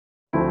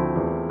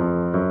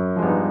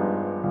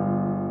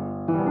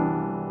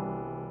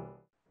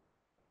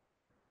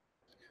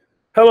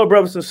Hello,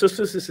 brothers and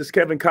sisters. This is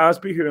Kevin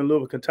Cosby here in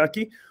Louisville,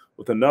 Kentucky,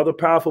 with another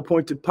powerful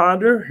point to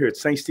ponder here at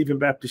St. Stephen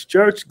Baptist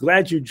Church.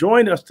 Glad you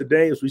joined us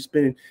today as we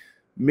spend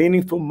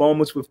meaningful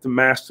moments with the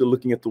Master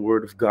looking at the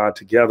Word of God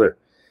together.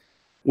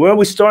 Well,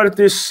 we started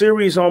this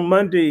series on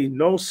Monday,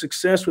 No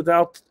Success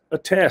Without a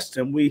Test,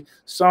 and we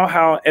saw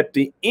how at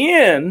the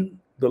end,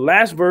 the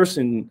last verse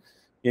in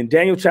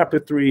Daniel chapter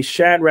 3,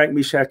 Shadrach,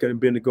 Meshach, and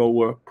Abednego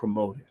were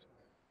promoted.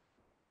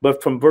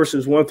 But from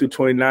verses 1 through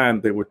 29,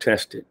 they were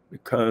tested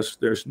because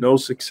there's no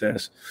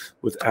success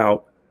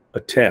without a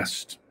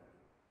test.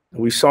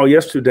 And we saw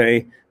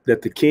yesterday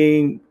that the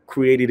king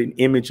created an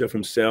image of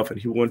himself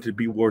and he wanted to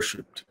be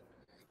worshiped.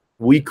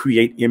 We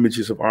create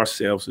images of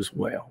ourselves as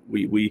well.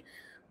 We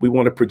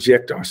want to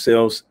project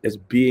ourselves as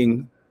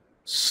being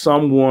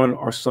someone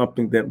or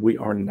something that we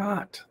are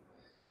not.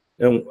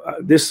 And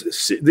this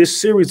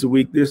series of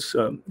week, this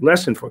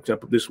lesson, for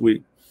example, this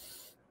week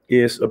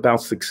is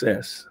about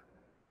success.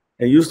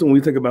 And usually when we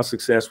think about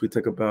success, we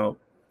think about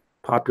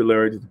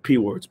popularity, the P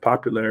words: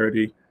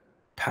 popularity,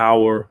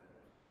 power,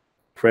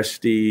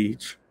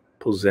 prestige,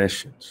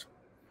 possessions.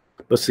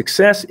 But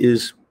success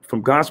is,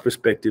 from God's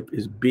perspective,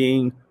 is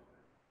being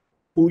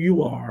who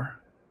you are,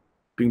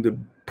 being the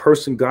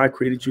person God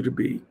created you to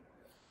be,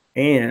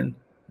 and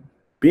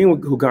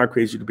being who God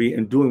created you to be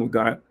and doing what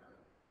God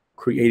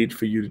created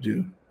for you to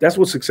do. That's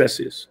what success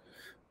is.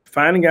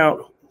 Finding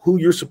out who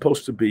you're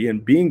supposed to be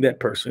and being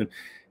that person,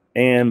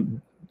 and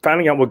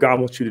finding out what God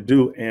wants you to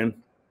do and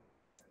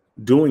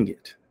doing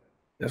it.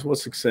 That's what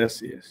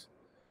success is.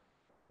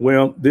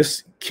 Well,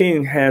 this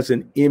king has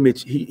an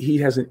image. He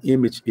has an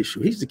image issue.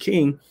 He's the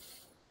king,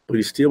 but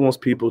he still wants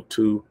people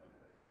to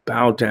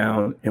bow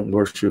down and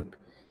worship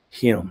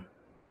him.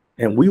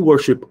 And we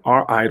worship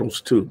our idols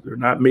too. They're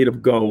not made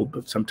of gold,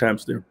 but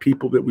sometimes they're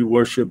people that we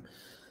worship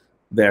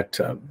that,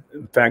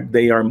 in fact,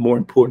 they are more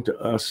important to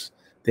us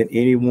than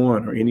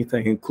anyone or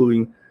anything,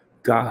 including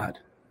God.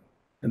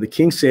 And the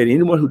king said,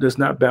 anyone who does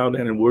not bow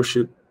down and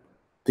worship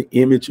the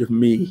image of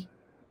me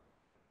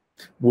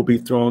will be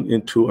thrown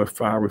into a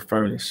fiery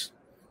furnace.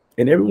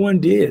 And everyone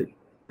did.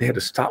 They had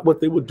to stop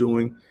what they were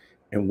doing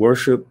and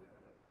worship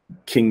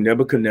King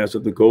Nebuchadnezzar,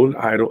 the golden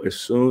idol, as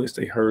soon as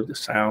they heard the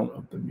sound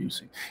of the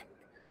music.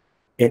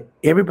 And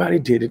everybody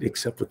did it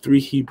except for 3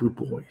 Hebrew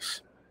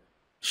boys,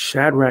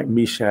 Shadrach,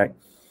 Meshach,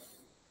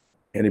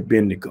 and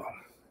Abednego.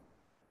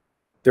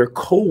 Their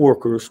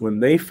co-workers, when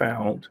they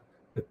found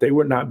that they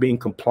were not being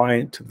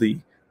compliant to the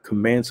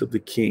commands of the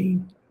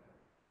king,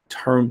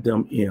 turned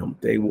them in.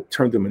 They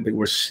turned them in. They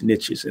were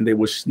snitches, and they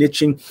were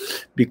snitching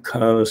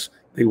because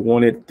they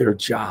wanted their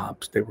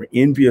jobs. They were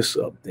envious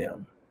of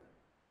them,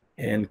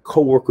 and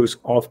coworkers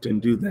often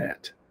do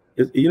that.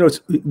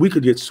 We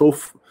could get so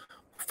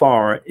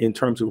far in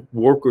terms of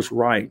workers'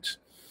 rights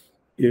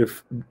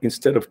if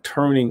instead of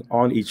turning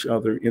on each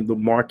other in the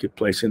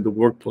marketplace, in the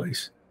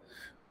workplace,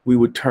 we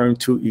would turn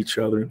to each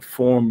other and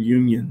form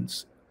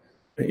unions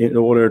in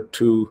order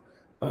to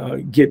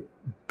get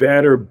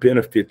better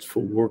benefits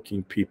for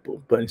working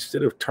people. But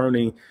instead of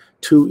turning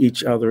to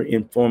each other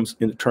in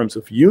terms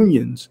of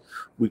unions,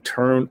 we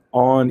turn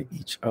on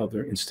each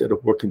other instead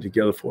of working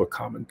together for a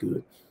common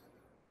good.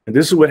 And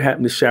this is what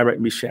happened to Shadrach,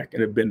 Meshach,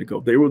 and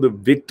Abednego. They were the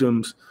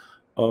victims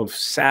of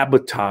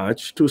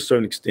sabotage to a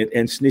certain extent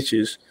and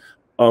snitches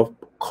of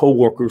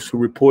co-workers who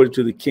reported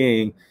to the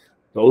king,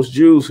 those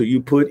Jews who you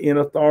put in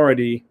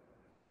authority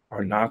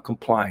are not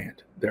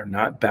compliant. They're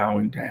not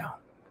bowing down.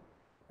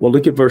 Well,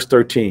 look at verse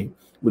 13.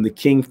 When the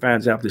king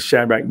finds out that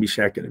Shadrach,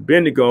 Meshach, and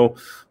Abednego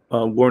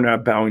were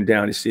not bowing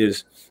down, it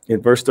says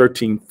in verse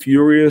 13,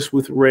 furious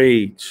with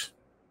rage,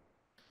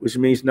 which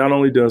means not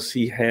only does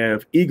he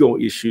have ego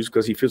issues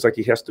because he feels like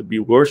he has to be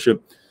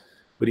worshiped,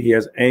 but he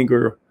has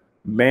anger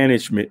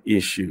management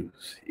issues.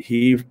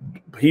 He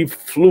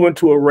flew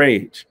into a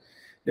rage.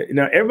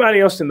 Now, everybody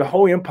else in the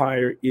whole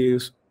empire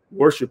is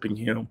worshiping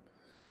him,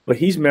 but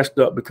he's messed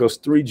up because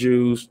 3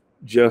 Jews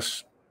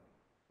just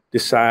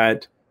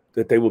decide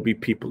that they will be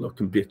people of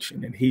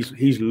conviction, and he's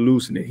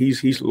losing it.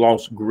 He's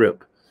lost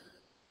grip.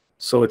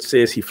 So it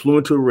says he flew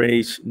into a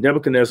rage.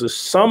 Nebuchadnezzar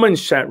summoned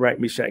Shadrach,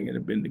 Meshach, and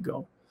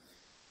Abednego.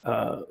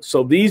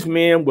 So these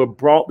men were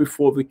brought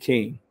before the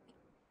king,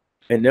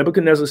 and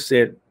Nebuchadnezzar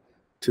said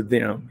to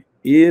them,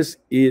 is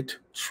it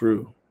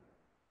true,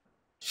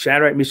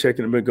 Shadrach, Meshach,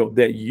 and Abednego,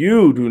 that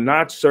you do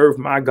not serve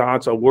my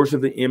gods or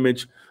worship the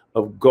image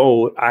of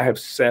gold I have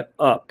set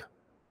up?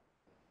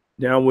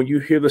 Now, when you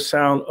hear the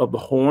sound of the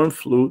horn,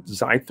 flute,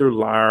 zither,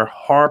 lyre,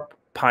 harp,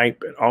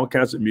 pipe, and all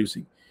kinds of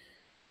music,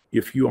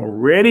 if you are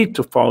ready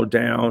to fall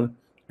down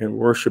and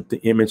worship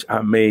the image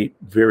I made,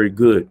 very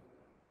good.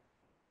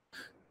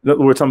 In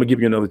other words, I'm going to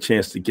give you another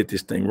chance to get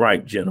this thing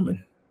right,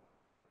 gentlemen.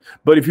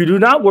 But if you do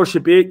not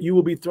worship it, you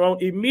will be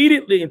thrown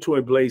immediately into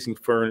a blazing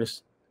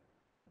furnace.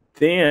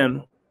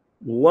 Then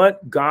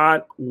what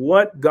God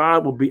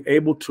will be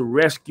able to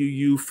rescue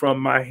you from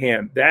my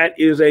hand? That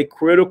is a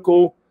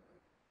critical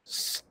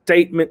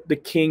statement the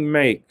king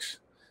makes.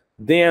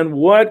 Then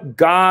what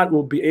God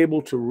will be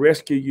able to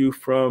rescue you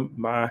from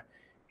my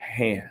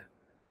hand?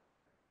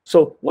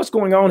 So what's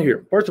going on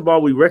here? First of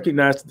all, we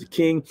recognize that the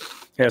king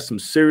has some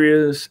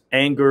serious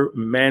anger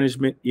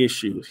management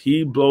issues.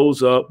 He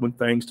blows up when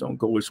things don't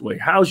go his way.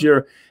 How's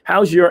your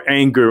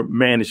anger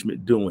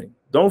management doing?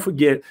 Don't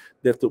forget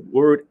that the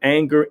word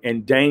anger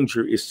and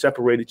danger is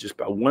separated just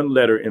by one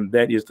letter, and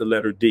that is the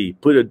letter D.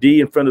 Put a D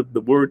in front of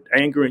the word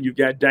anger and you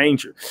got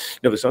danger.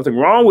 Now, there's something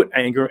wrong with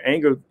anger.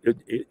 Anger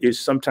is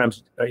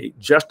sometimes a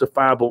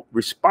justifiable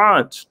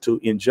response to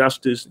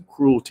injustice and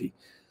cruelty.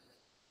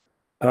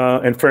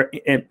 And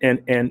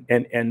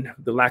the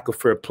lack of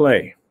fair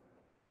play.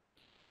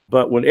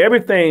 But when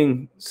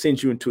everything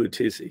sends you into a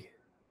tizzy,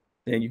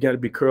 then you got to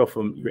be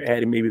careful. You're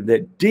adding maybe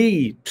that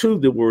D to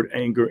the word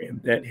anger,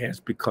 and that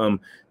has become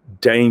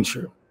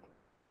danger.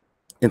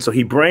 And so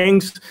he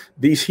brings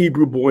these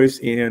Hebrew boys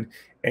in,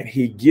 and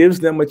he gives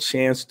them a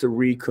chance to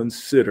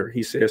reconsider.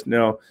 He says,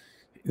 now,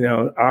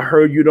 I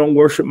heard you don't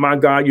worship my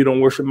God. You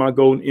don't worship my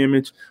golden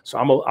image. So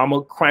I'm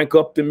gonna crank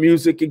up the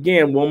music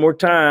again one more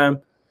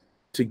time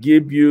to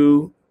give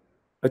you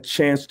a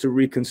chance to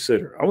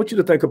reconsider. I want you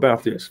to think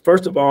about this.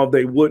 First of all,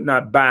 they would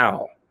not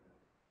bow.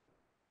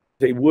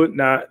 They would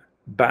not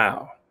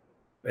bow.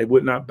 They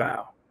would not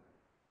bow.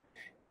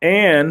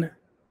 And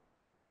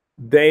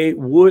they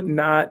would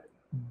not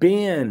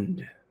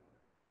bend.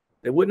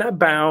 They would not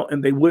bow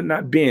and they would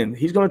not bend.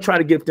 He's going to try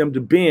to get them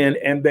to bend,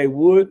 and they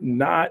would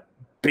not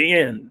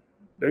bend.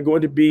 They're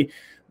going to be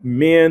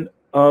men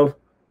of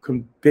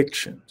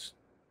convictions.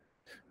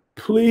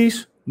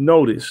 Please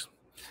notice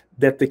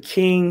that the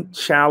king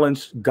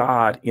challenged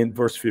God in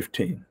verse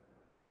 15.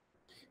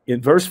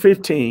 In verse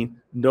 15,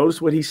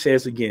 notice what he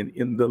says again.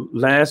 In the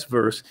last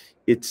verse,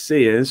 it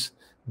says,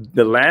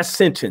 the last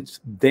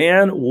sentence,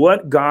 then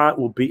what God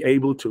will be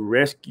able to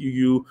rescue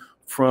you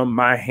from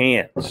my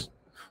hands.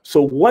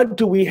 So what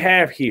do we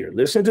have here?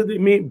 Listen to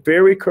me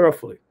very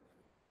carefully.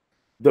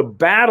 The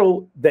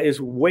battle that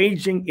is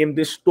waging in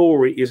this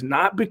story is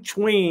not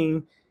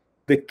between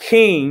the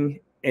king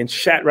and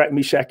Shadrach,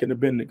 Meshach, and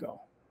Abednego.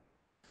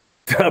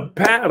 The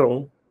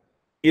battle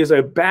is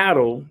a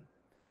battle,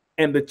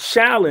 and the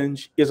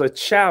challenge is a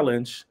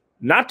challenge,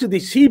 not to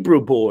these Hebrew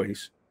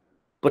boys,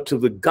 but to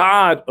the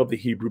God of the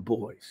Hebrew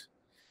boys.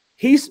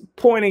 He's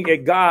pointing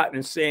at God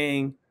and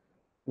saying,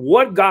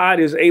 what God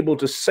is able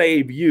to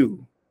save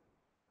you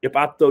if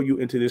I throw you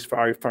into this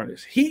fiery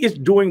furnace? He is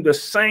doing the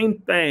same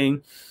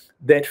thing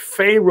that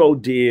Pharaoh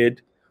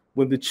did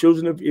when the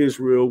children of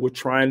Israel were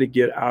trying to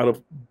get out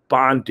of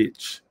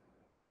bondage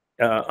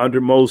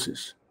under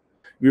Moses.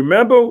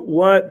 Remember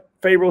what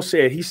Pharaoh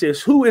said. He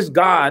says, who is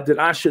God that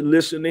I should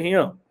listen to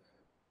him?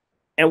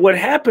 And what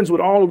happens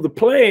with all of the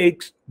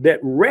plagues that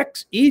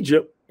wrecks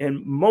Egypt,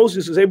 and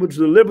Moses is able to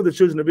deliver the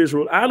children of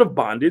Israel out of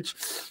bondage,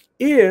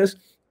 is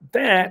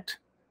that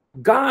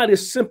God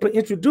is simply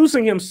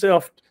introducing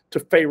himself to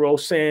Pharaoh,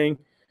 saying,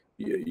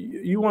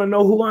 you want to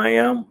know who I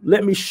am?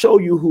 Let me show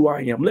you who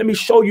I am. Let me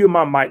show you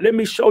my might. Let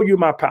me show you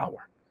my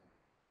power.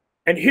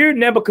 And here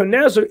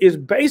Nebuchadnezzar is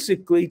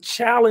basically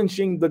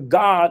challenging the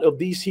God of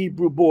these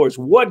Hebrew boys.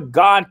 What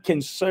God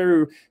can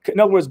serve. In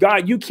other words,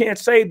 God, you can't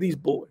save these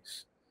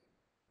boys.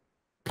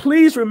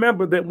 Please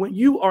remember that when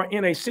you are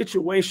in a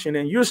situation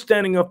and you're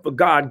standing up for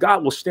God,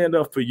 God will stand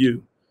up for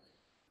you.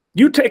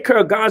 You take care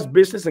of God's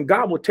business and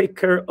God will take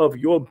care of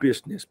your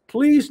business.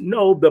 Please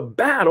know the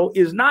battle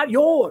is not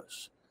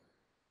yours,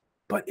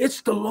 but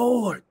it's the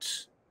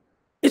Lord's.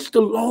 It's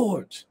the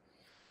Lord's.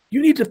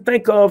 You need to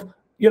think of,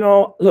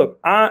 look,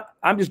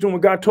 I'm just doing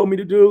what God told me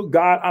to do.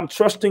 God, I'm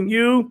trusting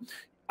you.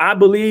 I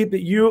believe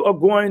that you are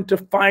going to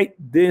fight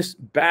this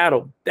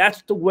battle.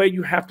 That's the way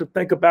you have to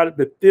think about it,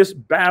 that this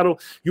battle,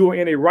 you are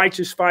in a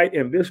righteous fight,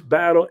 and this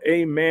battle,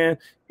 amen,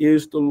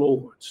 is the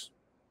Lord's.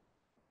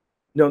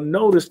 Now,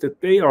 notice that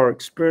they are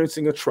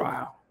experiencing a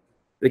trial.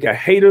 They got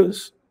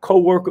haters,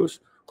 co-workers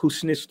who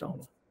snitched on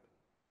them.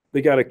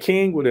 They got a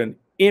king with an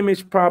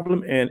image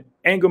problem and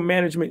anger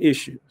management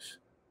issues.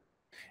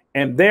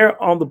 And they're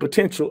on the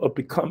potential of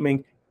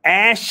becoming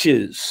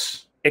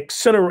ashes,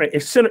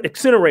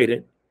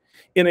 incinerated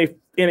in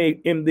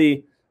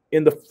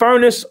the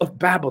furnace of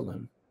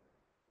Babylon,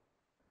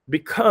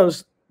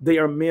 because they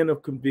are men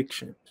of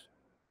convictions.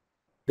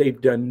 They've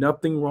done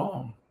nothing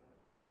wrong,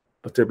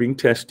 but they're being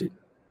tested.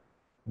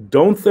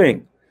 Don't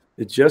think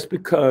that just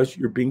because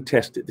you're being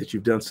tested that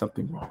you've done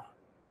something wrong.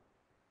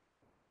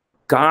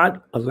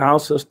 God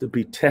allows us to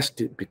be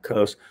tested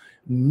because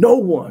no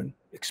one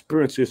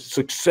experiences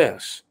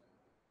success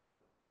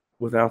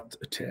without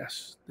a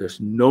test.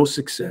 There's no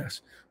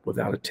success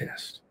without a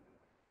test.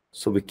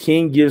 So the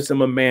king gives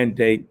them a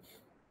mandate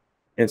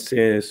and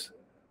says,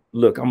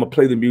 look, I'm gonna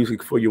play the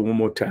music for you one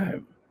more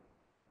time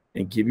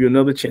and give you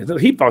another chance.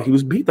 He thought he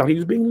was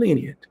being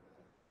lenient.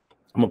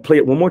 I'm gonna play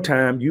it one more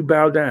time. You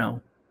bow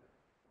down,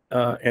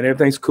 and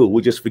everything's cool.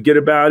 We'll just forget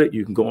about it.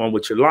 You can go on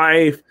with your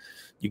life.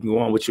 You can go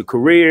on with your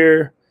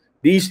career.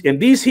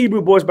 These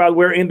Hebrew boys, by the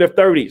way, are in their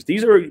 30s.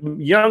 These are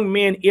young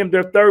men in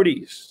their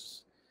 30s.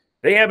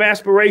 They have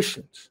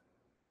aspirations.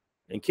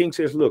 And King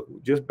says, look,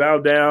 just bow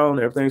down.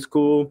 Everything's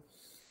cool.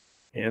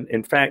 And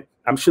in fact,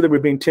 I'm sure they were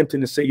being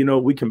tempted to say,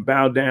 we can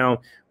bow down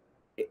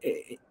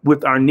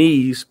with our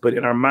knees, but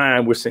in our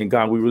mind, we're saying,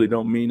 God, we really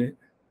don't mean it.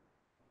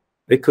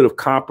 They could have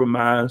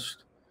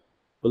compromised,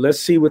 but let's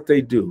see what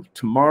they do.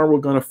 Tomorrow, we're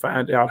going to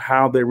find out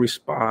how they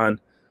respond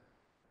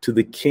to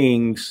the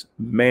king's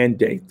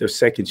mandate, their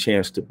second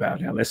chance to bow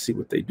down. Let's see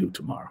what they do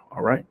tomorrow.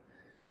 All right.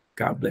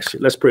 God bless you.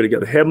 Let's pray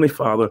together. Heavenly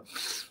Father,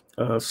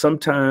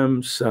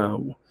 sometimes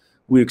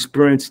we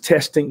experience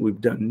testing. We've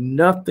done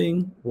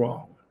nothing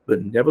wrong,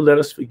 but never let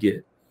us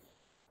forget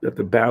that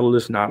the battle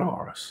is not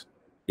ours.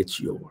 It's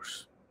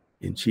yours.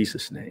 In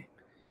Jesus' name,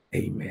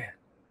 amen.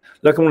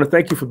 Look, I want to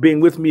thank you for being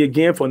with me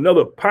again for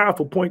another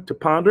powerful point to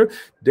ponder.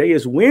 Today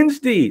is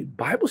Wednesday,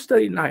 Bible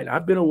study night.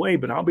 I've been away,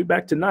 but I'll be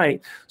back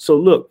tonight. So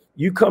look,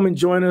 you come and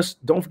join us.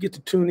 Don't forget to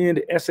tune in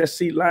to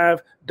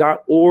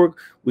ssclive.org.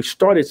 We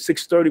start at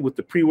 6:30 with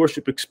the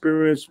pre-worship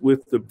experience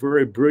with the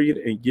very brilliant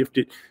and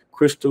gifted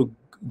Crystal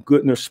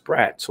Goodner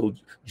Spratt. So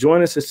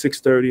join us at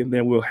 6:30, and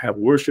then we'll have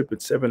worship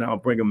at 7. I'll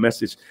bring a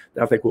message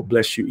that I think will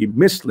bless you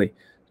immensely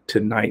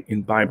tonight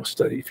in Bible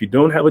study. If you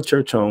don't have a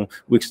church home,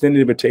 we extend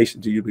an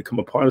invitation to you to become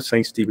a part of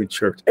St. Stephen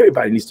Church.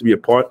 Everybody needs to be a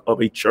part of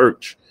a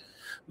church.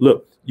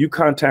 Look, you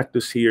contact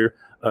us here,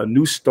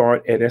 new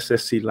start at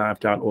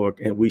ssclive.org,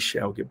 and we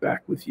shall get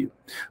back with you.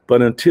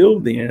 But until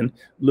then,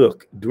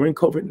 look, during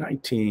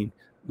COVID-19,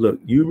 look,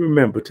 you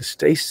remember to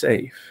stay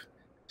safe,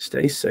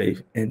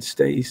 and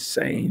stay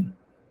sane.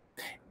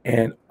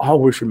 And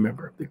always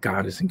remember that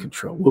God is in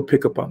control. We'll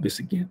pick up on this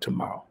again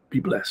tomorrow. Be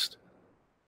blessed.